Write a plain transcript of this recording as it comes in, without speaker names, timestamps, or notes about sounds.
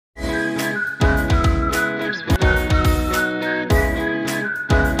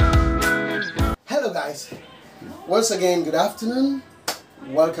Once again, good afternoon.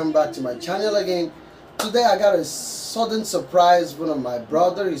 Welcome back to my channel again. Today I got a sudden surprise. One of my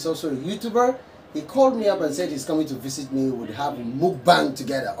brother, he's also a YouTuber. He called me up and said he's coming to visit me. We'd have a mukbang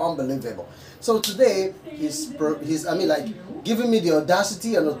together. Unbelievable. So today he's giving me the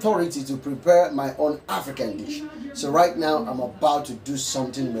audacity and authority to prepare my own African dish. So right now I'm about to do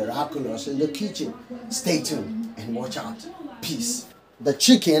something miraculous in the kitchen. Stay tuned and watch out. Peace. The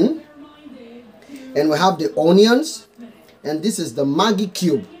chicken, and we have the onions, and this is the Maggi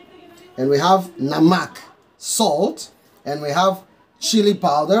cube, and we have namak, salt, and we have chili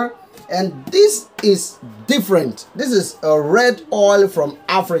powder, and this is different. This is a red oil from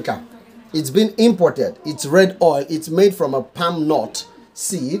Africa. It's been imported. It's red oil. It's made from a palm nut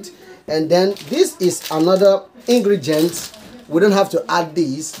seed, and then this is another ingredient. We don't have to add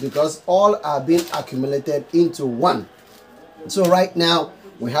these because all are being accumulated into one. So right now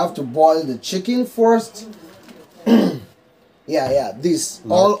we have to boil the chicken first. This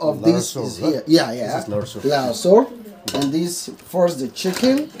all of this is here. This is larso. And this first the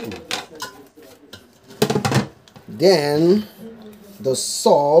chicken, then the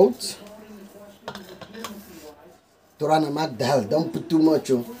salt. Don't put too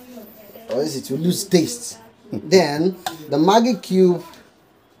much, or else it will lose taste. Then the Maggi cube,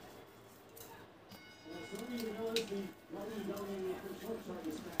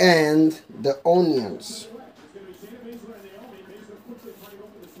 and the onions.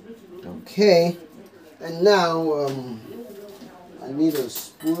 Okay, and now I need a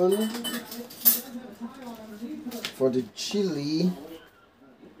spoon for the chili.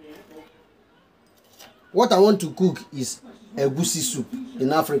 What I want to cook is egusi soup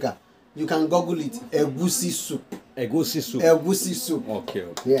in Africa. You can Google it, egusi soup. Egusi soup. Egusi soup. Okay.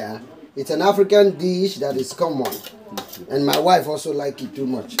 Yeah, it's an African dish that is common, and my wife also like it too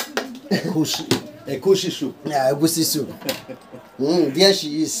much. Egusi soup. Yeah, egusi soup. There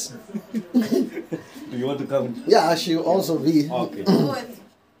she is. Do you want to come? Yeah, she'll also be. Okay.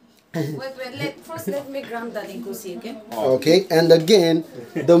 Wait, first let me grind that egusi, okay? Okay, and again,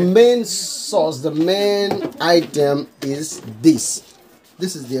 the main sauce, the main item is this.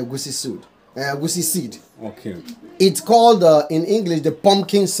 This is the egusi soup. Egusi seed. Okay. It's called in English the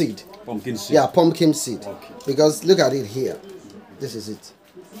pumpkin seed. Pumpkin seed. Yeah, pumpkin seed. Okay. Because look at it here. This is it.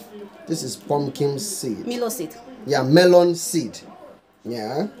 This is pumpkin seed. Milo seed. Yeah, melon seed.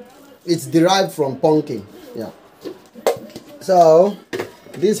 Yeah, it's derived from pumpkin. Yeah. So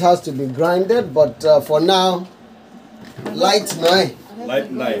this has to be grinded, but for now, light no.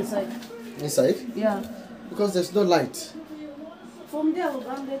 Light. Inside? Yeah. Because there's no light. From there we'll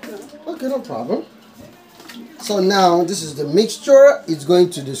grind it. Okay, no problem. So now this is the mixture. It's going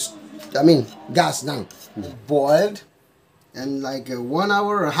to this, gas now. Boiled, and like 1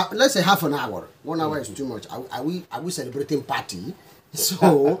 hour, let's say half an hour. 1 hour is too much. Are we celebrating party?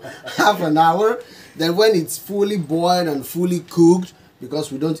 So half an hour. Then when it's fully boiled and fully cooked,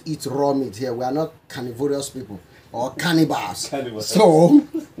 because we don't eat raw meat here, we are not carnivorous people or cannibals. So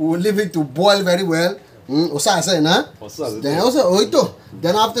we'll leave it to boil very well. Then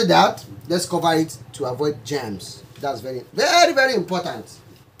after that, let's cover it to avoid germs. That's very, very, very important.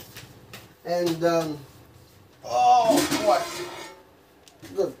 And what?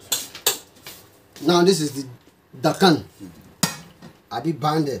 Good. Now this is the dakan. I'll be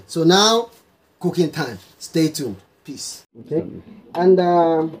banded. So now, cooking time. Stay tuned. Peace. Okay. And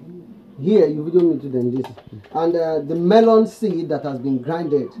here you video me to them this. And the melon seed that has been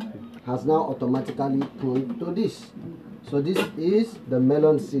grinded has now automatically turned to this. So this is the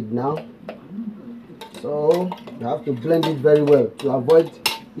melon seed now. So you have to blend it very well to avoid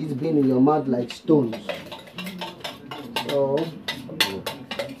it being in your mouth like stones. So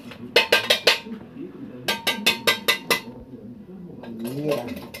yeah.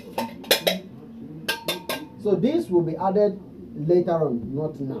 So this will be added later on,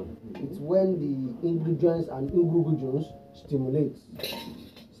 not now. It's when the ingredients and ingredients stimulate.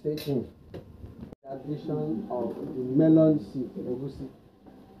 Stay tuned. The addition of the melon seed.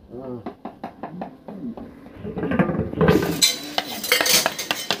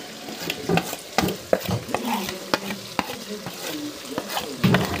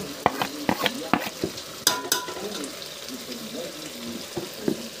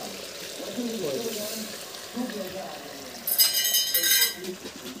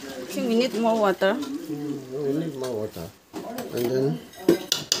 I think we need more water. We need more water. And then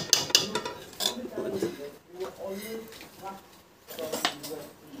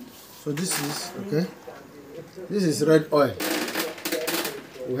so this is okay. This is red oil.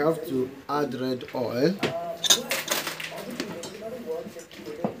 We have to add red oil.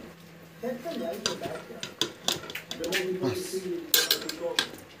 Pass.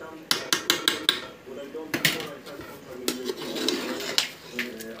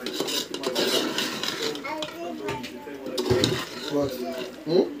 What?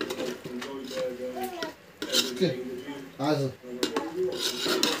 Okay. Also.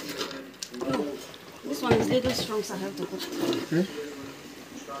 This one is little strong, so I have to put. Okay.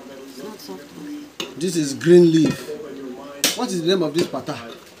 It's not soft. This is green leaf. What is the name of this pata?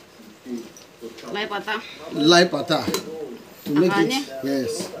 Lai pata. Lai pata. To make Anganye? it.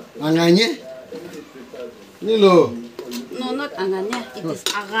 Yes. Anganye. Nilo. No, not anganye. It is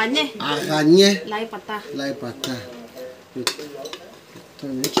aganye. Anganye. Lai pata. Lai pata. Wait.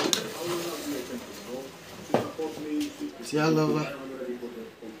 Turn it. CHALO. I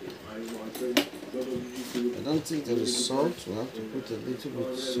don't think there is salt. We'll have to put a little bit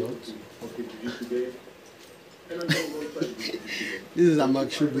of salt. This is a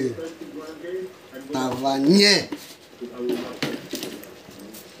makshube. Tavanye.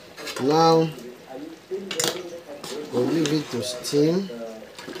 Now we'll leave it to steam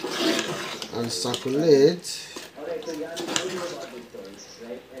and circulate.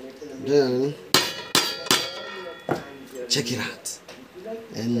 Then check it out.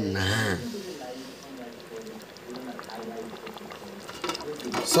 And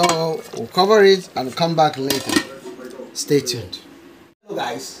so we'll cover it and come back later. Stay tuned. Hello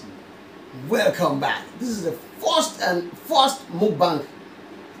guys, welcome back. This is the first mukbang.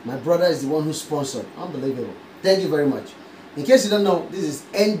 My brother is the one who sponsored. Unbelievable. Thank you very much. In case you don't know, this is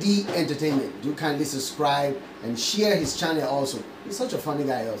ND Entertainment. Do kindly subscribe and share his channel also. He's such a funny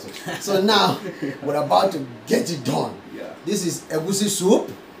guy also. So now we're about to get it done. Yeah. This is egusi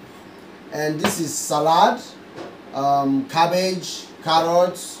soup, and this is salad, cabbage,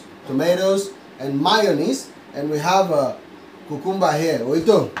 carrots, tomatoes, and mayonnaise, and we have a cucumber here.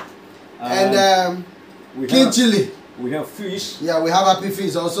 Oito. And green chili. We have fish. Yeah, we have happy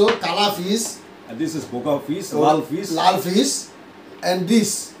fish also, kala fish. And this is boga fish, lal fish. Lal fish. And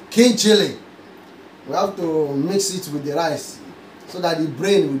this, king chili. We have to mix it with the rice so that the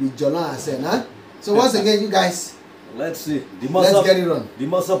brain will be jolon and huh? So once again, you guys, let's see. Let's get it on. The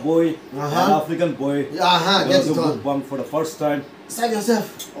Masa boy, an African boy. Get it on. Mukbang for the first time. Start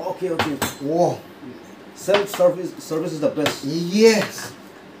yourself. Okay. Whoa. Self-service is the best. Yes.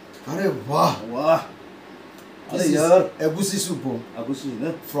 Arey wow. Wow. This is egusi soup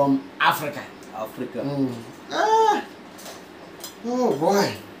from Africa. Africa. Oh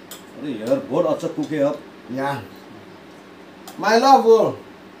boy. अरे यार बहुत अच्छा cook है आप. Yeah. My love, oh.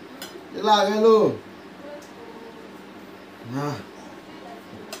 Hello.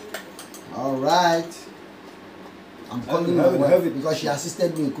 All right. I'm calling my wife because she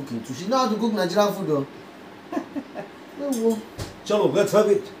assisted me in cooking too. She knows how to cook Nigerian food though. Chalo, let's have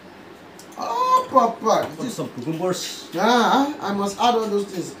it. Oh, Papa. Put some cucumbers. Yeah, I must add all those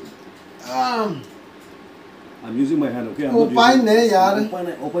things. I'm using my hand, okay? I'm Opai ne yaar.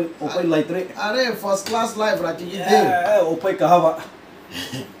 Opai lightre. Are first class life right today. Yeah, opai kahava.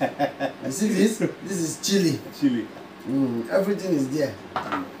 You see this? This is chili. Chili. Everything is there.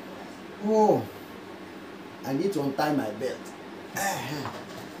 Oh, I need to untie my belt.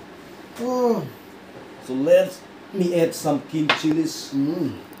 Oh, So let me add some king chilies,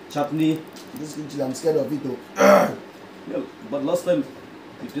 chutney. this chili, I'm scared of it though. Yeah, but last time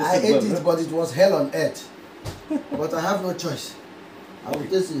it I tasted ate well, it, but it was hell on earth. But I have no choice. I will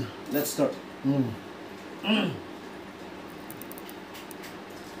taste it. Let's start.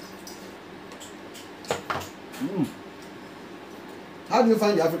 How do you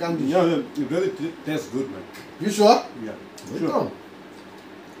find the African dish? Yeah, it really tastes good, man. You sure? Yeah, Sure. sure.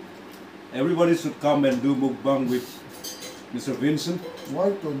 Everybody should come and do mukbang with Mr. Vincent.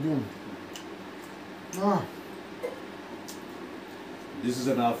 What to do? This is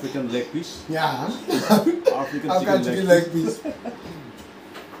an African leg piece. Yeah. African African chicken leg piece.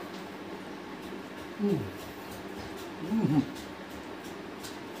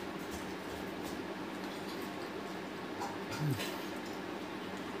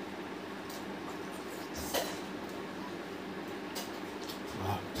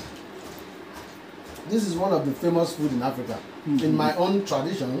 This is one of the famous food in Africa. In my own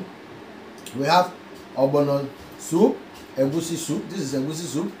tradition, we have ogbono soup, egusi soup. This is egusi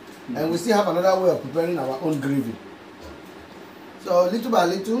soup, and we still have another way of preparing our own gravy. So little by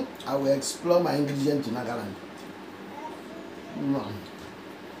little, I will explore my ingredients in Nagaland.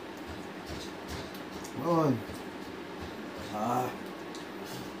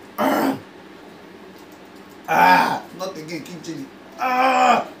 Not again, keep chili.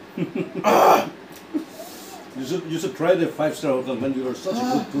 You should try the 5-star hotel, man. You are such a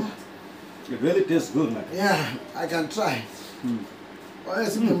good cook. It really tastes good, man. Yeah, I can try. Oh,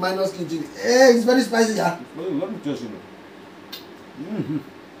 yes, minus king chili. Hey, it's very spicy, yeah. Well, let me taste it.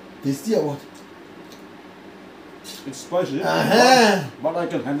 Tasty or what? It's spicy, but I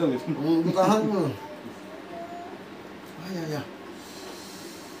can handle it. You can handle it. Ah, yeah.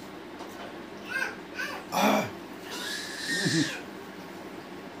 Ah.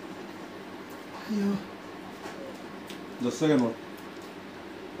 Yeah. The second one.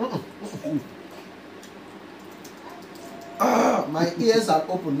 Ah, my ears are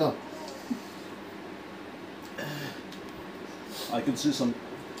open now. I can see some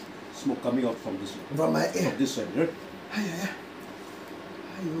smoke coming out from this From my ear. from this side here. Yeah.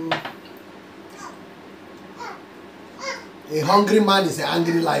 A hungry man is an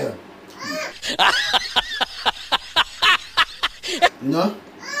angry lion. You know?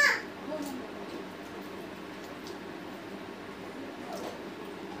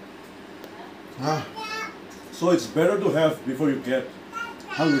 Ah, So it's better to have before you get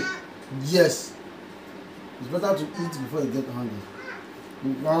hungry. yes. It's better to eat before you get hungry.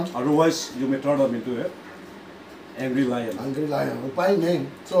 Otherwise, you may turn up into a angry lion. Angry lion. We're buying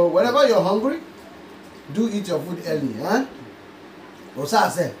name. So whenever you're hungry, do eat your food early, huh? What's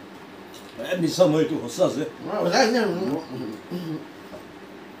that say? And it's some way to hosas.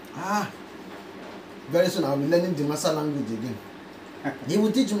 Ah, very soon I'll be learning the Masa language again. He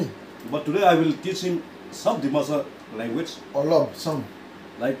will teach me. But today I will teach him some Dimasa language, Olob, some.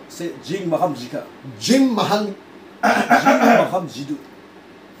 like say Jing Maham Jika, Jim Mahang. Jing Maham Jidu,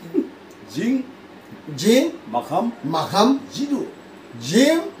 Jing Jim Maham Maham. Jidu.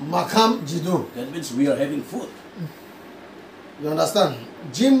 Jim Maham Jidu. That means we are having food. You understand?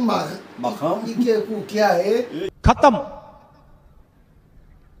 Jim Maham. Ike ku kya hai? Khatam.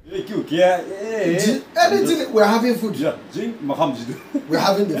 Anything, we're having food. Yeah, Jing Maham Jidu. We're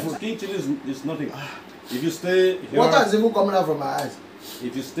having the food. King chili is nothing. If you stay here, Water is even coming out from my eyes.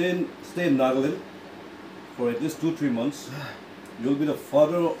 if you stay in Nagaland for at least 2-3 months, you'll be the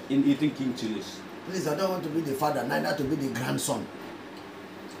father in eating king chilies. Please, I don't want to be the father, neither to be the grandson.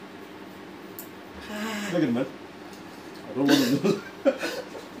 Look at man. I don't want to do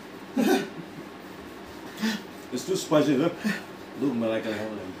it. It's too spicy, huh? Look, man, I can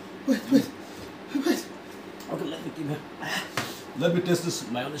handle it. Wait. Okay, let me keep it. Let me taste this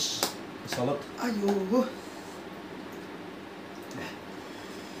mayonnaise salad. Ayo.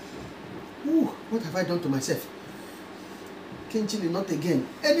 Ooh, what have I done to myself? King chili, not again.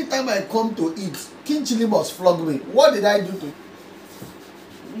 Anytime I come to eat, king chili must flog me. What did I do to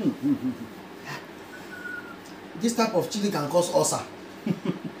This type of chili can cause ulcer.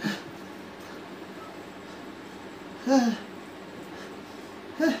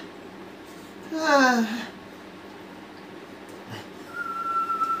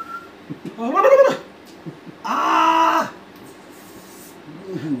 Ah!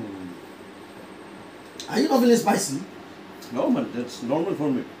 Are you not feeling spicy? No, man, that's normal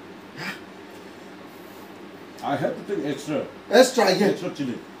for me. I have to take extra. Let's try again. Extra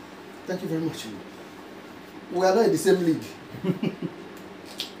chili. Thank you very much. We are not in the same league.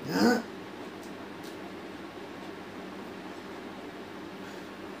 Yeah.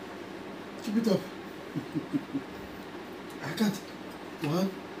 Keep it up. I can't.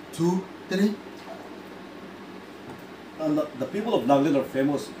 1, 2, 3. And the people of Nagaland are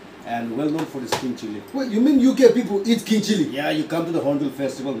famous and well known for this king chili. Wait, you mean UK people eat king chili? Yeah, you come to the Hornbill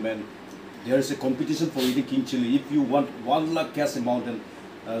Festival, man. There is a competition for eating king chili. If you want 1 lakh cash amount, then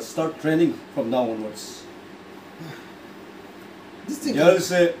start training from now onwards. This thing. There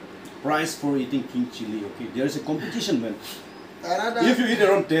is a prize for eating king chili, okay? There is a competition, man. If you eat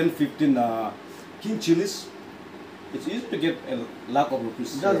around 10-15 king chilies, it's easy to get a lakh of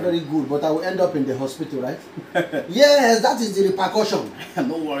rupees. That's very good, but I will end up in the hospital, right? Yes, that is the repercussion.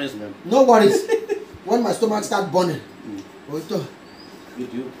 No worries, man. No worries. When my stomach starts burning. With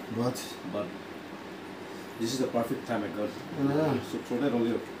you. But this is the perfect time I got. So throw that on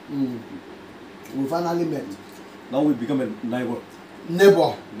you. we finally met. Now we become a neighbor.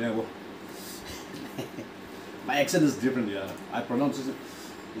 Neighbor. Neighbor. My accent is different, yeah. I pronounce it.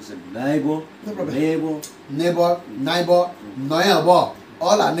 It's a neighbor. No problem. Neighbor. Neighbor, neighbor.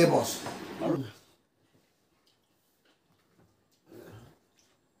 All are neighbors.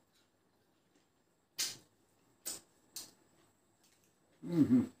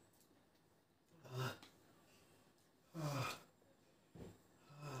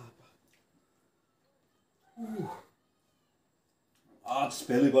 आज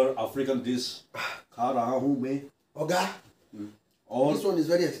पहली बार African dish खा रहा हूँ मैं. Oga, और this one is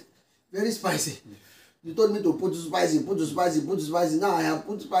very, very spicy. You told me to put spicy, put spicy, put spicy. Now I have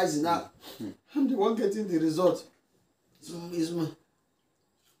put spicy. Now I'm the one getting the result. It's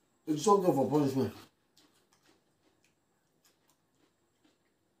so good for punishment.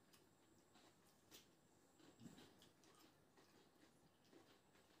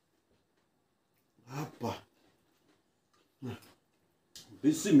 Appa.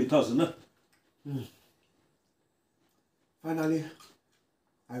 Busy meters, no? Finally,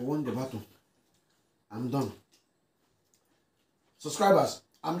 I won the battle. I'm done. Subscribers,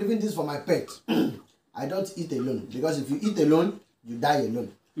 I'm leaving this for my pet. I don't eat alone because if you eat alone, you die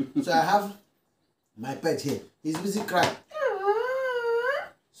alone. So I have my pet here. He's busy crying.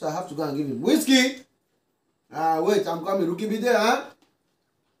 So I have to go and give him whiskey. Wait, I'm coming. Rookie be there, huh?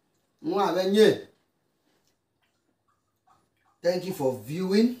 Thank you for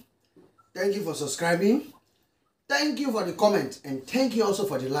viewing. Thank you for subscribing. Thank you for the comment. And thank you also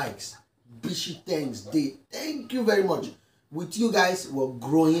for the likes. Bishi thanks day. Thank you very much. With you guys, we're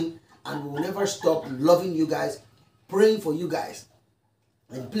growing and we'll never stop loving you guys, praying for you guys.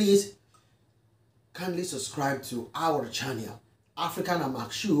 And please, kindly subscribe to our channel, African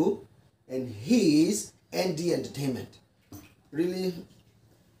Amakshu, and his ND Entertainment. Really,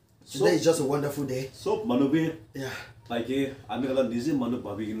 today is just a wonderful day. So, Manubi, yeah. Like I'm gonna nizi Manu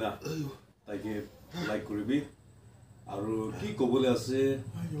Babigina, like Kuribi. Aru ki kobole ase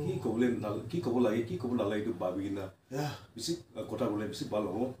ki kobole like to babina yeah bisi kota bole bisi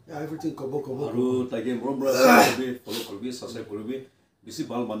balo yeah everything kobo aru tage mrombra sabe follow korbi subscribe korbi bisi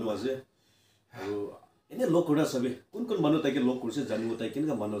bal manu ase aru ene log kora sabe kun manu tage log korse janu tai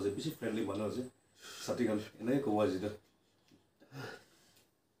kenka manu ase bisi friendly manu ase satigan ene ko wajida.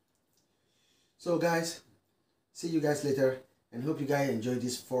 So guys, see you guys later and hope you guys enjoy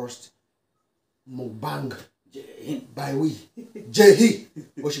this first mukbang by we Jehi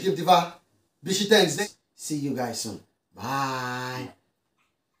Oshikim Diva Bishi thanks. See you guys soon. Bye.